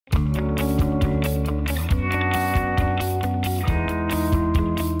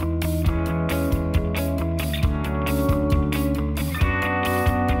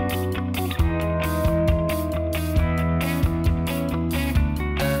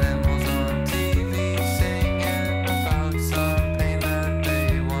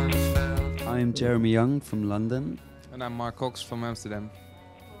Jeremy Young from London. And I'm Mark Cox from Amsterdam.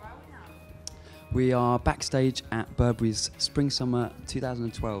 We are backstage at Burberry's Spring-Summer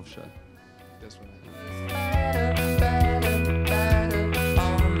 2012 show. That's right.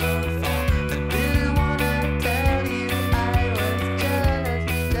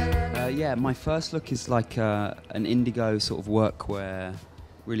 Yeah, my first look is like an indigo sort of workwear,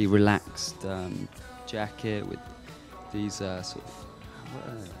 really relaxed jacket with these sort of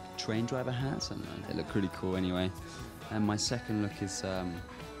train driver hats. I don't know, they look really cool anyway. And my second look is a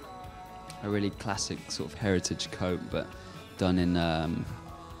really classic sort of heritage coat, but done in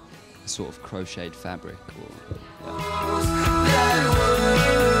sort of crocheted fabric.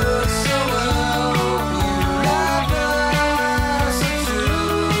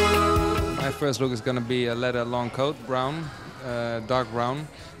 My first look is going to be a leather long coat, brown, dark brown,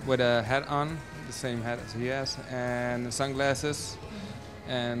 with a hat on, the same hat as he has, and the sunglasses,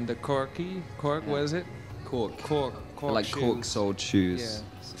 and the cork, what is it? Cork like shoes. cork-soled shoes.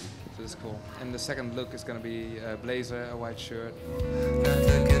 Yeah, so it's cool. And the second look is going to be a blazer, a white shirt.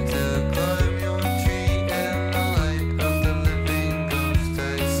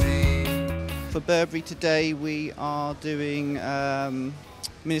 For Burberry today we are doing, I mean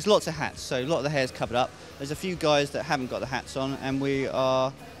there's lots of hats, so a lot of the hair's covered up. There's a few guys that haven't got the hats on, and we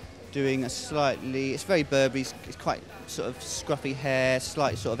are doing a slightly, it's very Burberry, it's quite sort of scruffy hair,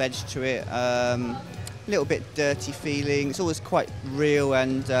 slight sort of edge to it, a little bit dirty feeling. It's always quite real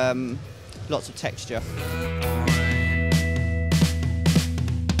and lots of texture.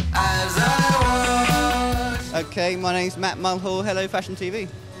 Okay, my name's Matt Mulhall. Hello, FashionTV.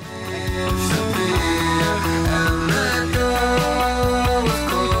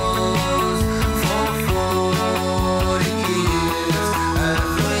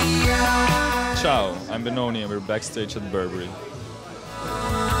 Ciao, I'm Benoni and we're backstage at Burberry.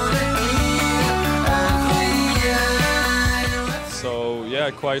 So yeah,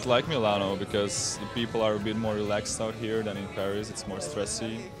 I quite like Milano because the people are a bit more relaxed out here than in Paris. It's more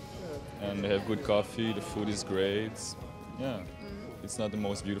stressy and they have good coffee, the food is great. Yeah, it's not the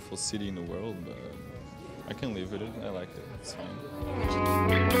most beautiful city in the world, but I can live with it. I like it, it's fine.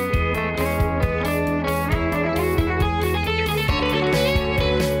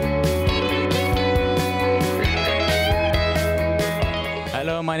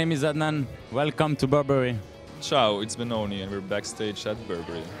 Hello, my name is Adnan. Welcome to Burberry. Ciao, it's Benoni and we're backstage at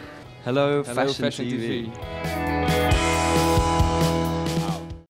Burberry. Hello, Hello, Fashion TV. TV.